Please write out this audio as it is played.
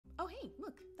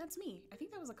That's me. I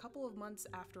think that was a couple of months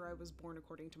after I was born,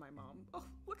 according to my mom. Oh,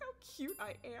 look how cute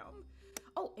I am.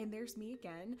 Oh, and there's me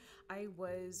again. I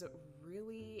was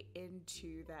really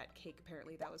into that cake.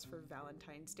 Apparently that was for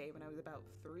Valentine's Day when I was about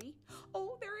 3.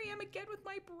 Oh, there I am again with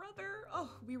my brother. Oh,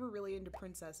 we were really into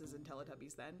princesses and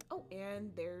Teletubbies then. Oh,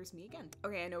 and there's me again.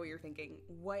 Okay, I know what you're thinking.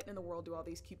 What in the world do all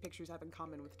these cute pictures have in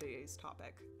common with today's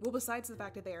topic? Well, besides the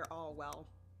fact that they are all, well,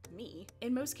 me.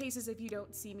 In most cases, if you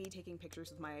don't see me taking pictures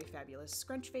with my fabulous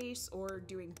scrunch face or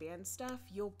doing band stuff,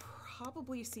 you'll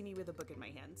probably see me with a book in my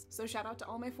hands. So shout out to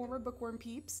all my former bookworm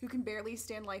peeps who can barely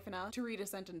stand life enough to read a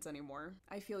sentence anymore.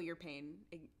 I feel your pain.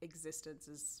 Existence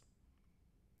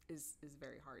is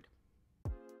very hard.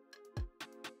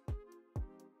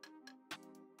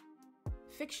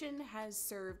 Fiction has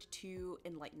served to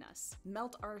enlighten us,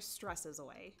 melt our stresses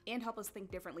away, and help us think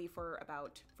differently for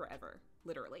about forever.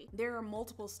 Literally. There are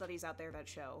multiple studies out there that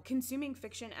show consuming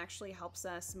fiction actually helps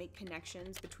us make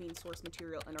connections between source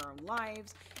material in our own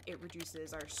lives. It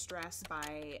reduces our stress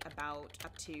by about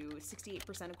up to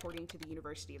 68% according to the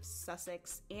University of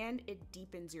Sussex, and it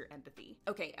deepens your empathy.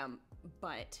 Okay,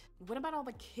 but what about all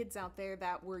the kids out there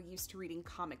that were used to reading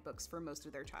comic books for most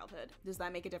of their childhood? Does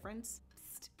that make a difference?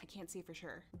 Psst, I can't say for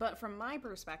sure. But from my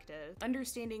perspective,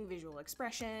 understanding visual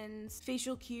expressions,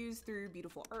 facial cues through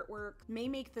beautiful artwork may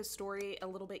make the story a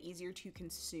little bit easier to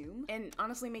consume and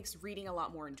honestly makes reading a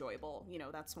lot more enjoyable. You know,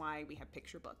 that's why we have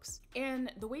picture books.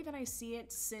 And the way that I see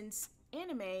it, since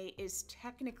anime is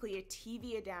technically a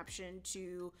TV adaptation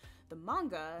to the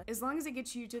manga, as long as it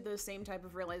gets you to the same type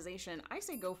of realization, I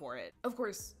say go for it. Of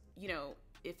course, you know,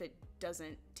 if it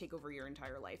doesn't take over your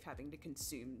entire life having to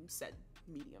consume said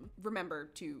medium. Remember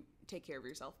to take care of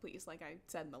yourself, please, like I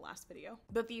said in the last video.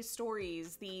 But these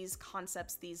stories, these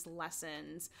concepts, these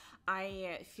lessons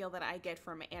I feel that I get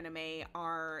from anime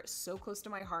are so close to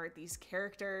my heart. These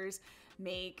characters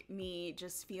make me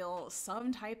just feel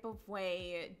some type of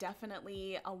way,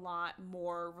 definitely a lot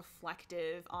more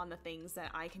reflective on the things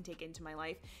that I can take into my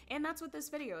life. And that's what this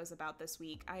video is about this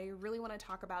week. I really want to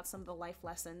talk about some of the life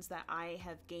lessons that I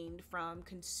have gained from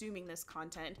consuming this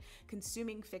content,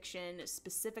 consuming fiction,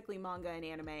 specifically manga and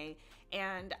anime,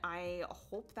 and I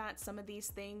hope that some of these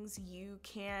things you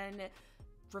can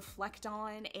reflect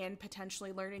on and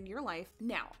potentially learn in your life.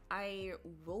 Now, I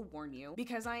will warn you,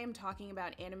 because I am talking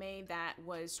about anime that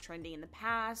was trending in the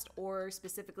past, or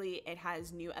specifically it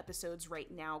has new episodes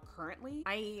right now currently,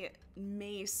 I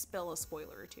may spill a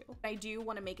spoiler or two. I do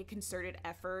want to make a concerted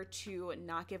effort to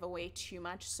not give away too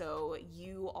much so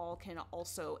you all can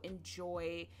also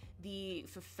enjoy the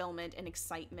fulfillment and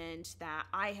excitement that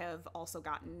I have also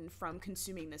gotten from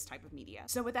consuming this type of media.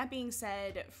 So with that being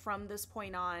said, from this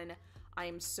point on, I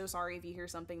am so sorry if you hear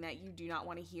something that you do not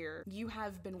want to hear. You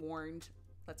have been warned.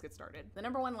 Let's get started. The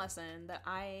number one lesson that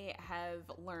I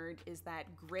have learned is that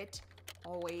grit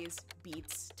always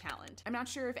beats talent. I'm not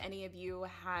sure if any of you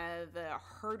have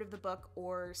heard of the book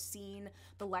or seen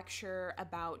the lecture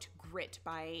about Grit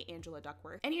by Angela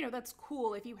Duckworth. And you know, that's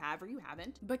cool if you have or you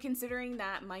haven't. But considering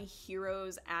that my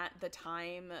heroes at the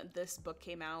time this book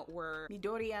came out were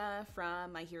Midoriya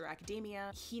from My Hero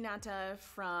Academia, Hinata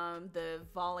from the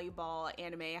volleyball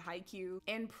anime Haikyuu,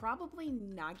 and probably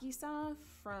Nagisa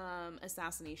from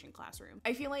Assassination Classroom.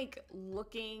 I feel like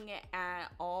looking at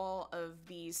all of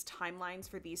these timelines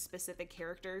for these specific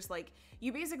characters, like,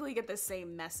 you basically get the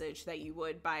same message that you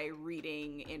would by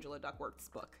reading Angela Duckworth's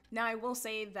book. Now, I will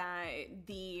say that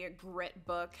the Grit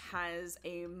book has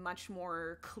a much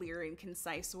more clear and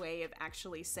concise way of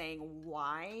actually saying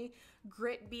why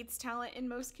grit beats talent in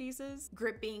most cases.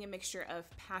 Grit being a mixture of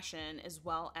passion as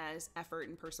well as effort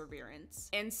and perseverance,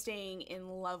 and staying in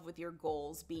love with your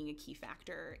goals being a key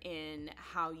factor in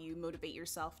how you motivate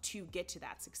yourself to get to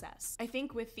that success. I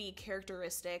think with the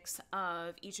characteristics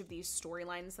of each of these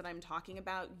storylines that I'm talking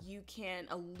about, you can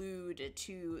allude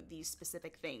to these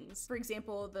specific things. For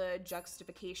example, the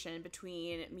juxtaposition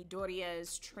between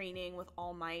Midoriya's training with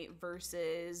All Might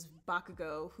versus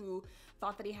Bakugo, who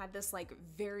thought that he had this like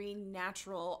very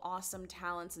natural, awesome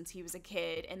talent since he was a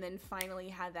kid, and then finally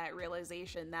had that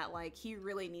realization that like he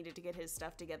really needed to get his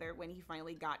stuff together when he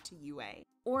finally got to UA.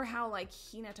 Or how like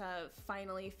Hinata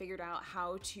finally figured out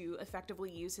how to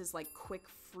effectively use his like quick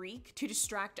freak to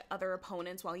distract other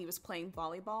opponents while he was playing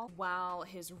volleyball, while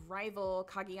his rival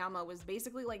Kageyama was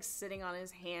basically like sitting on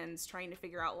his hands trying to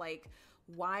figure out like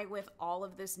why with all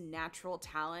of this natural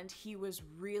talent he was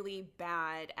really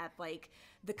bad at like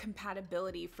the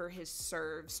compatibility for his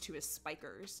serves to his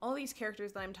spikers. All these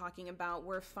characters that I'm talking about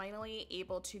were finally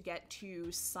able to get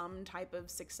to some type of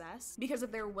success because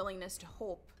of their willingness to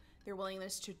hope their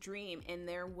willingness to dream, and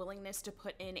their willingness to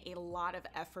put in a lot of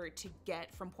effort to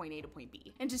get from point A to point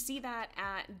B. And to see that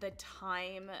at the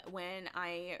time when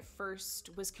I first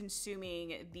was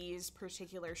consuming these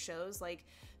particular shows, like,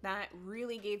 that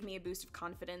really gave me a boost of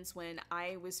confidence when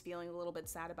I was feeling a little bit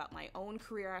sad about my own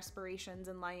career aspirations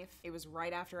in life. It was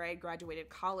right after I had graduated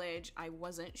college. I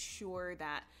wasn't sure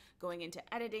that going into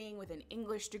editing with an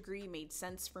English degree made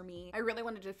sense for me. I really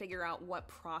wanted to figure out what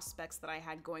prospects that I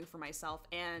had going for myself,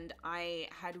 and I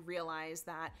had realized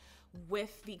that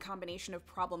with the combination of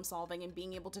problem solving and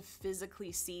being able to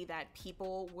physically see that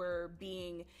people were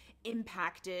being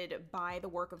impacted by the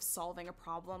work of solving a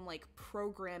problem, like,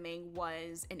 programming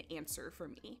was an answer for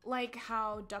me. Like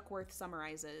how Duckworth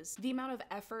summarizes, the amount of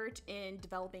effort in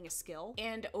developing a skill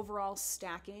and overall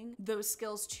stacking those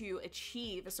skills to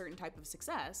achieve a certain type of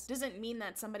success doesn't mean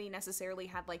that somebody necessarily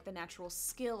had like the natural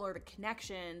skill or the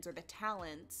connections or the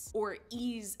talents or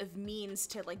ease of means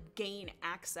to like gain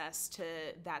access to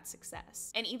that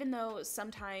success. And even though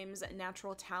sometimes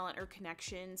natural talent or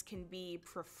connections can be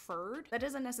preferred, that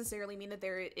doesn't necessarily mean that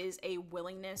there is a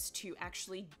willingness to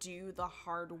actually do the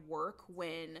hard work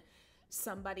when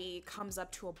somebody comes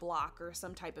up to a block or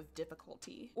some type of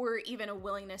difficulty, or even a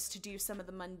willingness to do some of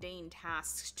the mundane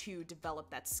tasks to develop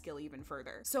that skill even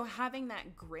further. So having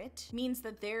that grit means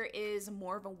that there is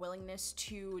more of a willingness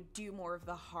to do more of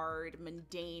the hard,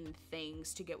 mundane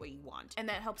things to get what you want. And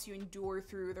that helps you endure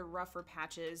through the rougher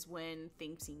patches when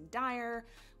things seem dire,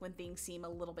 when things seem a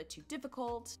little bit too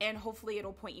difficult, and hopefully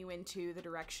it'll point you into the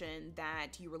direction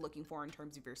that you were looking for in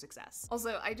terms of your success.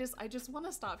 Also, I just want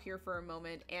to stop here for a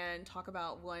moment and talk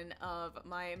about one of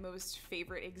my most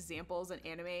favorite examples in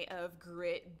anime of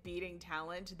grit beating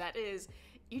talent. That is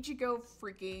Ichigo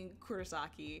freaking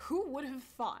Kurosaki. Who would have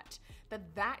thought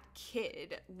that that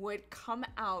kid would come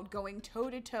out going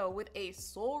toe-to-toe with a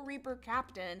Soul Reaper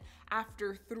captain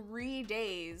after 3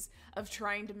 days of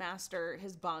trying to master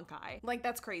his Bankai? Like,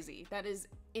 that's crazy. That is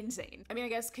insane. I mean, I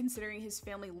guess considering his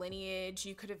family lineage,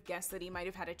 you could have guessed that he might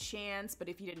have had a chance, but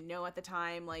if you didn't know at the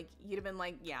time, like, you'd have been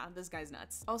like, yeah, this guy's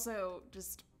nuts. Also,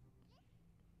 just,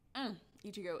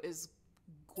 Ichigo is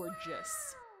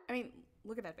gorgeous. I mean,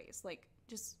 look at that face. Like,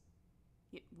 just,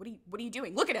 what are you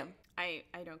doing? Look at him. I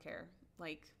don't care.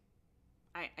 Like,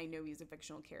 I know he's a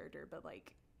fictional character, but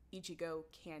like, Ichigo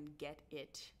can get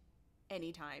it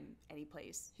anytime, any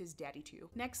place. His daddy too.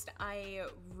 Next, I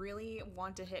really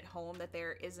want to hit home that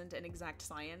there isn't an exact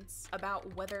science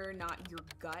about whether or not your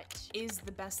gut is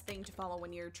the best thing to follow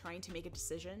when you're trying to make a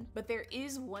decision. But there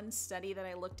is one study that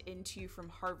I looked into from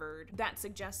Harvard that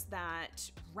suggests that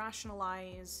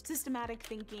rationalized, systematic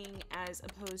thinking as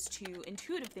opposed to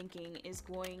intuitive thinking is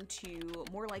going to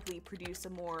more likely produce a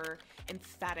more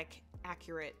emphatic,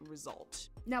 accurate result.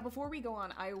 Now, before we go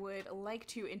on, I would like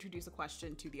to introduce a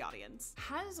question to the audience.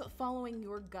 Has following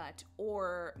your gut,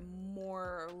 or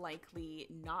more likely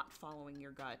not following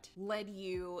your gut, led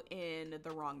you in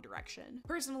the wrong direction?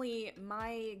 Personally,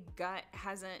 my gut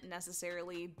hasn't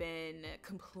necessarily been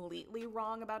completely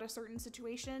wrong about a certain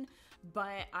situation,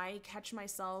 but I catch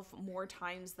myself more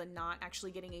times than not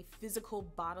actually getting a physical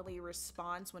bodily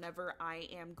response whenever I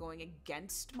am going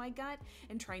against my gut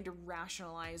and trying to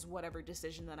rationalize whatever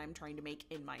decision that I'm trying to make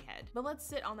in my head. But let's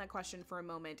sit on that question for a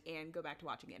moment and go back to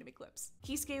watching anime clips.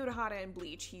 Kisuke Urahara in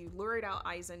Bleach, he lured out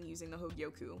Aizen using the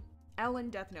Hogyoku. L in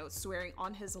Death Note swearing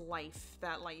on his life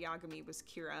that Light Yagami was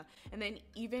Kira, and then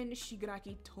even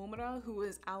Shigaraki Tomura, who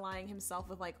was allying himself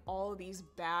with like all of these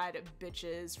bad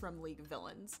bitches from League of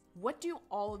Villains. What do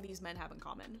all of these men have in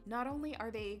common? Not only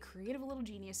are they creative little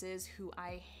geniuses who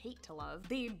I hate to love,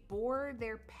 they bore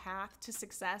their path to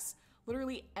success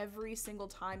literally every single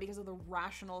time because of the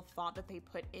rational thought that they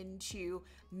put into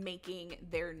making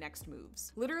their next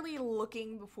moves. Literally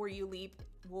looking before you leap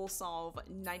will solve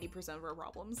 90% of our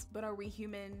problems. But are we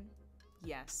human?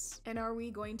 Yes. And are we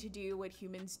going to do what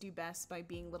humans do best by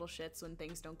being little shits when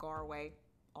things don't go our way?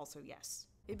 Also, yes.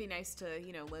 It'd be nice to,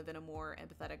 you know, live in a more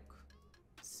empathetic,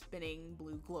 spinning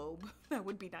blue globe. That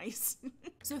would be nice.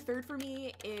 So third for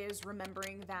me is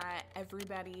remembering that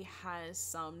everybody has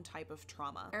some type of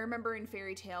trauma. I remember in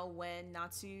Fairy Tail when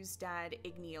Natsu's dad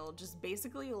Igneel just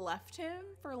basically left him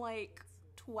for like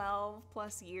 12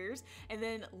 plus years, and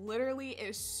then literally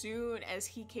as soon as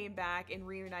he came back and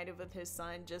reunited with his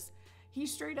son, he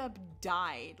straight up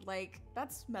died. Like,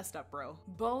 that's messed up, bro.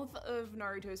 Both of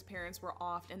Naruto's parents were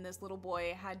off, and this little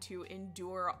boy had to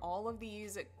endure all of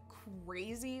these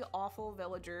crazy, awful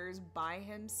villagers by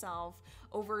himself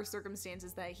over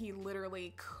circumstances that he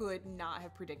literally could not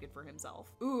have predicted for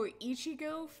himself. Ooh,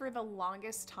 Ichigo for the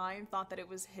longest time thought that it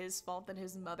was his fault that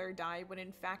his mother died, when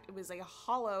in fact it was a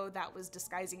hollow that was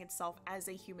disguising itself as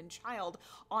a human child.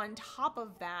 On top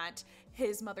of that,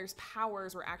 his mother's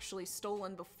powers were actually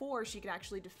stolen before she could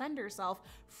actually defend herself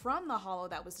from the hollow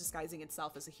that was disguising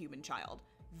itself as a human child.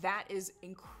 That is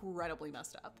incredibly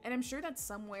messed up. And I'm sure that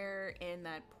somewhere in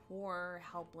that poor,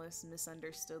 helpless,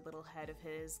 misunderstood little head of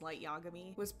his, Light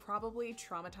Yagami, was probably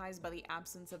traumatized by the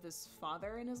absence of his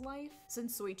father in his life.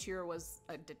 Since Soichiro was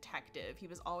a detective, he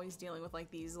was always dealing with like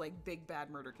these like big bad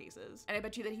murder cases. And I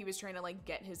bet you that he was trying to like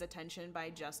get his attention by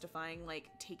justifying like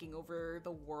taking over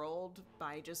the world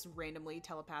by just randomly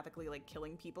telepathically like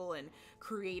killing people and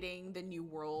creating the new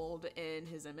world in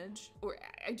his image. Or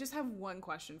I just have one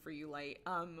question for you, Light.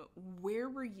 Where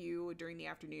were you during the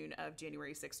afternoon of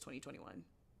January 6, 2021?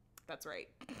 That's right.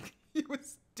 He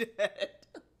was dead.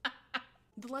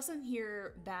 The lesson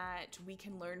here that we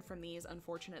can learn from these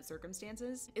unfortunate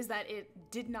circumstances is that it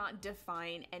did not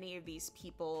define any of these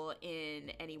people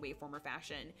in any way, form, or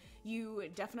fashion. You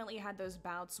definitely had those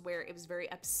bouts where it was very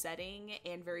upsetting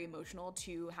and very emotional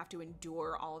to have to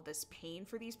endure all of this pain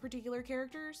for these particular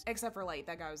characters, except for Light.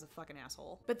 That guy was a fucking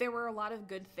asshole. But there were a lot of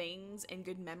good things and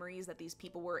good memories that these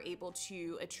people were able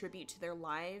to attribute to their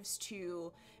lives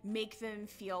to make them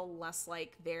feel less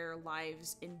like their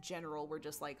lives in general were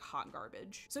just like hot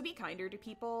garbage. So be kinder to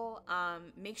people.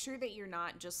 Make sure that you're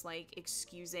not just like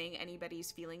excusing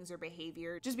anybody's feelings or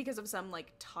behavior just because of some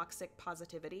like toxic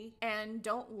positivity. And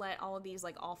don't let all of these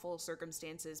like awful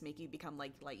circumstances make you become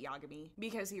like Light Yagami,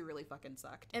 because he really fucking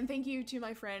sucked. And thank you to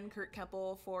my friend Kurt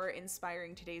Keppel for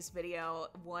inspiring today's video.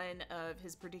 One of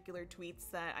his particular tweets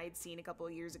that I'd seen a couple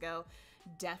of years ago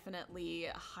definitely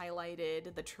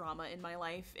highlighted the trauma in my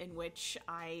life in which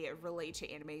I relate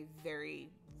to anime very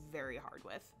hard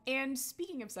with. And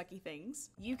speaking of sucky things,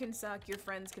 you can suck, your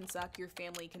friends can suck, your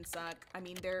family can suck. I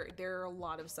mean, there are a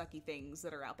lot of sucky things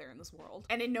that are out there in this world.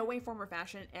 And in no way, form, or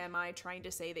fashion am I trying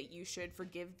to say that you should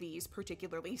forgive these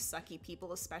particularly sucky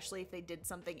people, especially if they did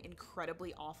something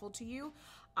incredibly awful to you.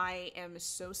 I am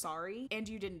so sorry, and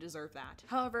you didn't deserve that.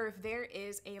 However, if there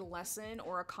is a lesson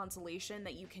or a consolation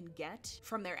that you can get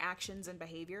from their actions and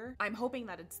behavior, I'm hoping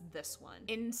that it's this one.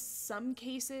 In some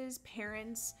cases,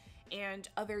 parents and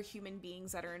other human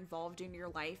beings that are involved in your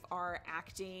life are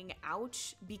acting out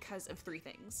because of three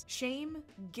things: shame,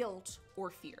 guilt, or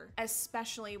fear,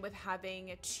 especially with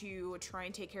having to try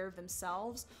and take care of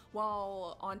themselves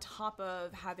while on top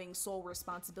of having sole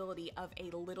responsibility of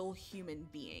a little human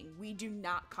being. We do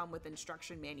not come with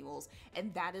instruction manuals,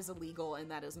 and that is illegal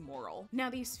and that is immoral. Now,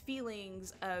 these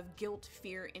feelings of guilt,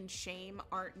 fear, and shame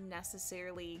aren't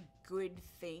necessarily good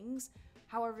things.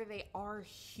 However, they are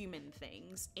human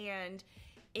things, and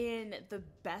in the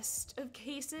best of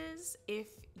cases, if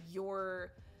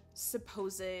your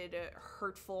supposed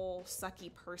hurtful,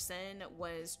 sucky person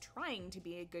was trying to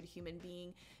be a good human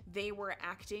being, they were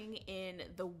acting in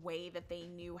the way that they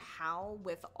knew how,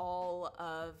 with all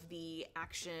of the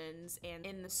actions and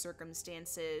in the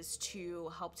circumstances to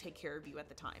help take care of you at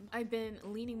the time. I've been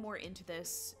leaning more into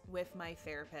this with my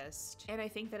therapist, and I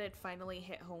think that it finally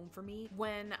hit home for me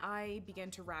when I began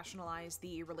to rationalize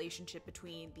the relationship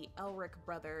between the Elric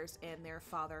brothers and their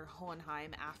father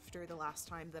Hohenheim after the last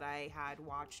time that I had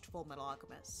watched Full Metal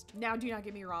Alchemist. Now, do not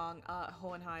get me wrong,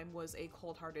 Hohenheim was a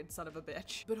cold-hearted son of a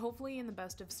bitch, but hopefully in the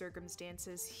best of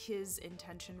circumstances, his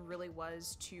intention really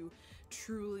was to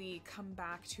truly come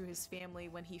back to his family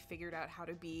when he figured out how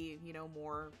to be, you know,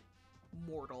 more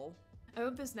mortal. I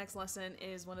hope this next lesson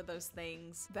is one of those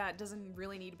things that doesn't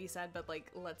really need to be said, but like,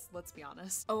 let's be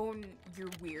honest. Own your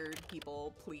weird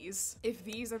people, please. If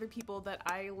these are the people that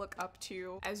I look up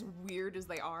to, as weird as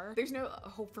they are, there's no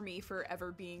hope for me for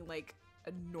ever being like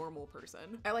a normal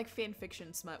person. I like fan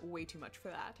fiction smut way too much for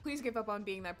that. Please give up on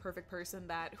being that perfect person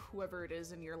that whoever it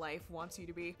is in your life wants you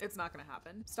to be. It's not gonna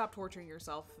happen. Stop torturing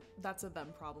yourself. That's a them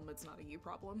problem, it's not a you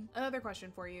problem. Another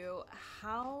question for you: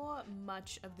 how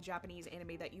much of the Japanese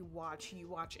anime that you watch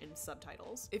in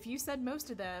subtitles? If you said most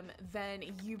of them, then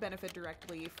you benefit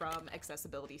directly from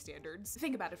accessibility standards.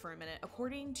 Think about it for a minute.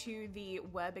 According to the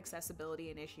Web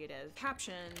Accessibility Initiative,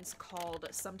 captions, called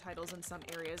subtitles in some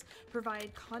areas,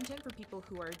 provide content for people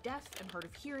who are deaf and hard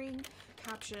of hearing.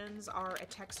 Captions are a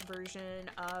text version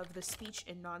of the speech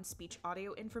and non-speech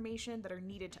audio information that are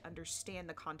needed to understand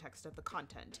the context of the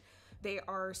content. They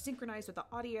are synchronized with the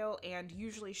audio and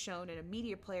usually shown in a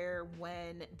media player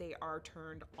when they are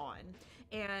turned on.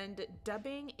 And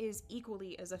dubbing is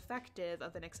equally as effective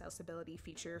of an accessibility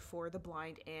feature for the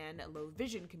blind and low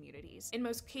vision communities. In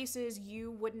most cases,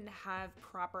 you wouldn't have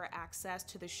proper access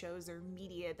to the shows or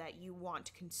media that you want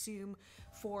to consume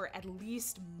for at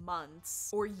least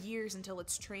months or years until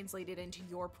it's translated into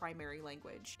your primary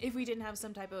language, if we didn't have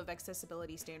some type of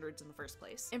accessibility standards in the first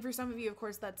place. And for some of you, of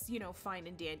course, that's, you know, fine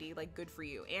and dandy, like good for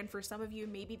you. And for some of you,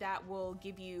 maybe that will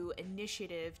give you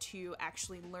initiative to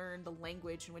actually learn the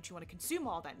language in which you want to consume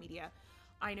all that media.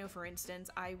 I know, for instance,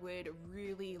 I would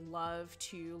really love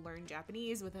to learn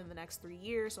Japanese within the next 3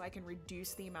 years so I can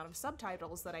reduce the amount of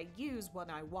subtitles that I use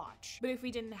when I watch. But if we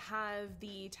didn't have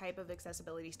the type of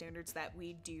accessibility standards that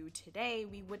we do today,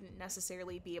 we wouldn't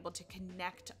necessarily be able to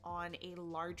connect on a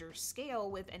larger scale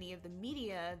with any of the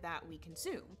media that we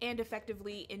consume and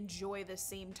effectively enjoy the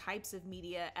same types of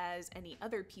media as any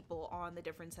other people on the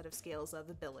different set of scales of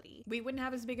ability. We wouldn't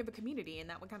have as big of a community, and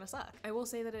that would kind of suck. I will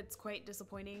say that it's quite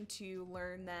disappointing to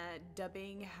learn that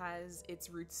dubbing has its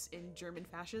roots in German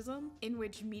fascism, in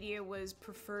which media was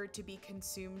preferred to be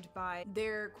consumed by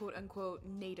their quote-unquote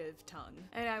native tongue.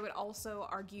 And I would also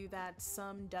argue that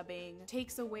some dubbing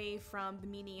takes away from the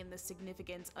meaning and the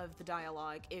significance of the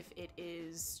dialogue if it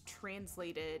is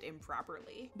translated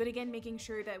improperly. But again, making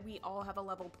sure that we all have a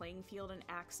level playing field and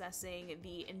accessing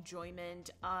the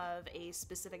enjoyment of a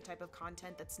specific type of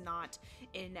content that's not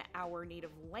in our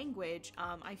native language,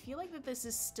 I feel like that this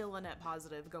is still a net positive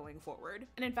going forward.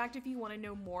 And in fact, if you want to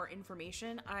know more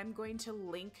information, I'm going to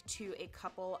link to a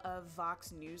couple of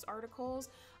Vox News articles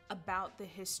about the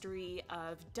history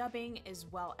of dubbing, as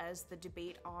well as the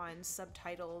debate on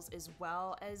subtitles, as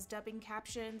well as dubbing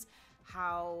captions,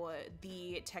 how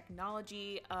the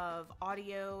technology of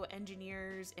audio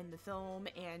engineers in the film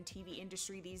and TV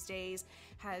industry these days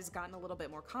has gotten a little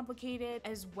bit more complicated,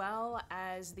 as well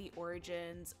as the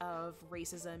origins of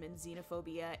racism and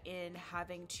xenophobia in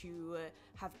having to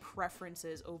have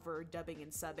preferences over dubbing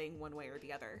and subbing one way or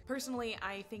the other. Personally,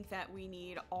 I think that we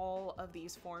need all of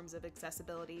these forms of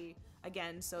accessibility,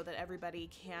 again, so that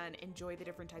everybody can enjoy the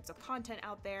different types of content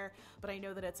out there, but I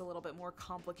know that it's a little bit more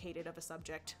complicated of a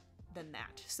subject than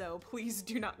that, so please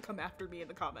do not come after me in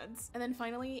the comments. And then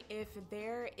finally, if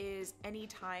there is any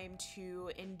time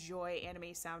to enjoy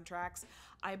anime soundtracks,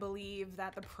 I believe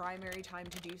that the primary time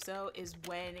to do so is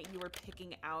when you are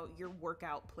picking out your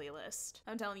workout playlist.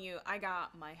 I'm telling you, I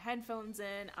got my headphones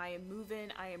in, I am moving,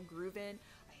 I am grooving.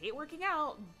 I hate working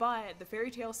out, but the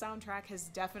Fairy Tail soundtrack has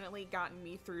definitely gotten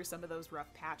me through some of those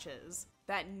rough patches.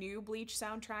 That new Bleach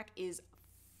soundtrack is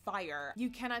fire.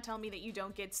 You cannot tell me that you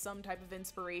don't get some type of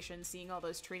inspiration seeing all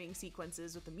those training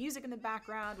sequences with the music in the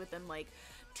background, with them like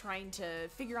trying to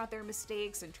figure out their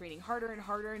mistakes and training harder and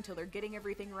harder until they're getting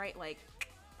everything right. Like,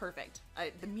 perfect.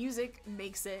 The music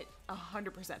makes it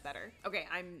 100% better. Okay,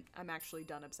 I'm actually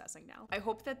done obsessing now. I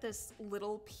hope that this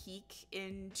little peek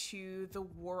into the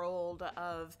world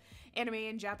of anime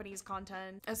and Japanese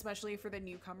content, especially for the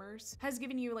newcomers, has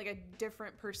given you like a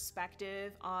different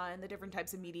perspective on the different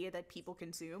types of media that people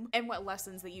consume and what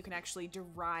lessons that you can actually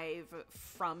derive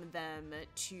from them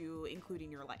to include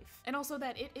in your life. And also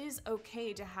that it is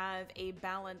okay to have a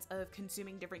balance of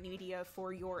consuming different media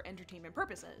for your entertainment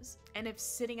purposes. And if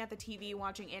sitting at the TV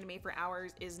watching anime for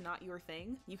hours is not your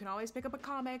thing, you can always pick up a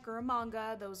comic or a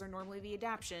manga. Those are normally the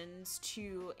adaptions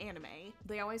to anime.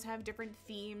 They always have different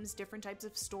themes, different types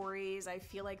of stories. I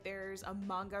feel like there's a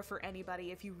manga for anybody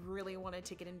if you really wanted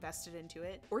to get invested into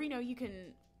it. Or, you know, you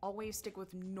can always stick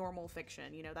with normal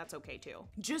fiction, you know, that's okay too.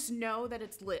 Just know that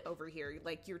it's lit over here,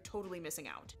 like you're totally missing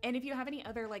out. And if you have any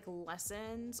other like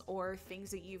lessons or things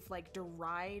that you've like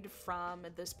derived from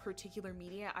this particular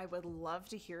media, I would love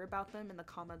to hear about them in the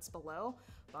comments below.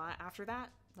 But after that,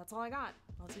 that's all I got.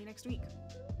 I'll see you next week.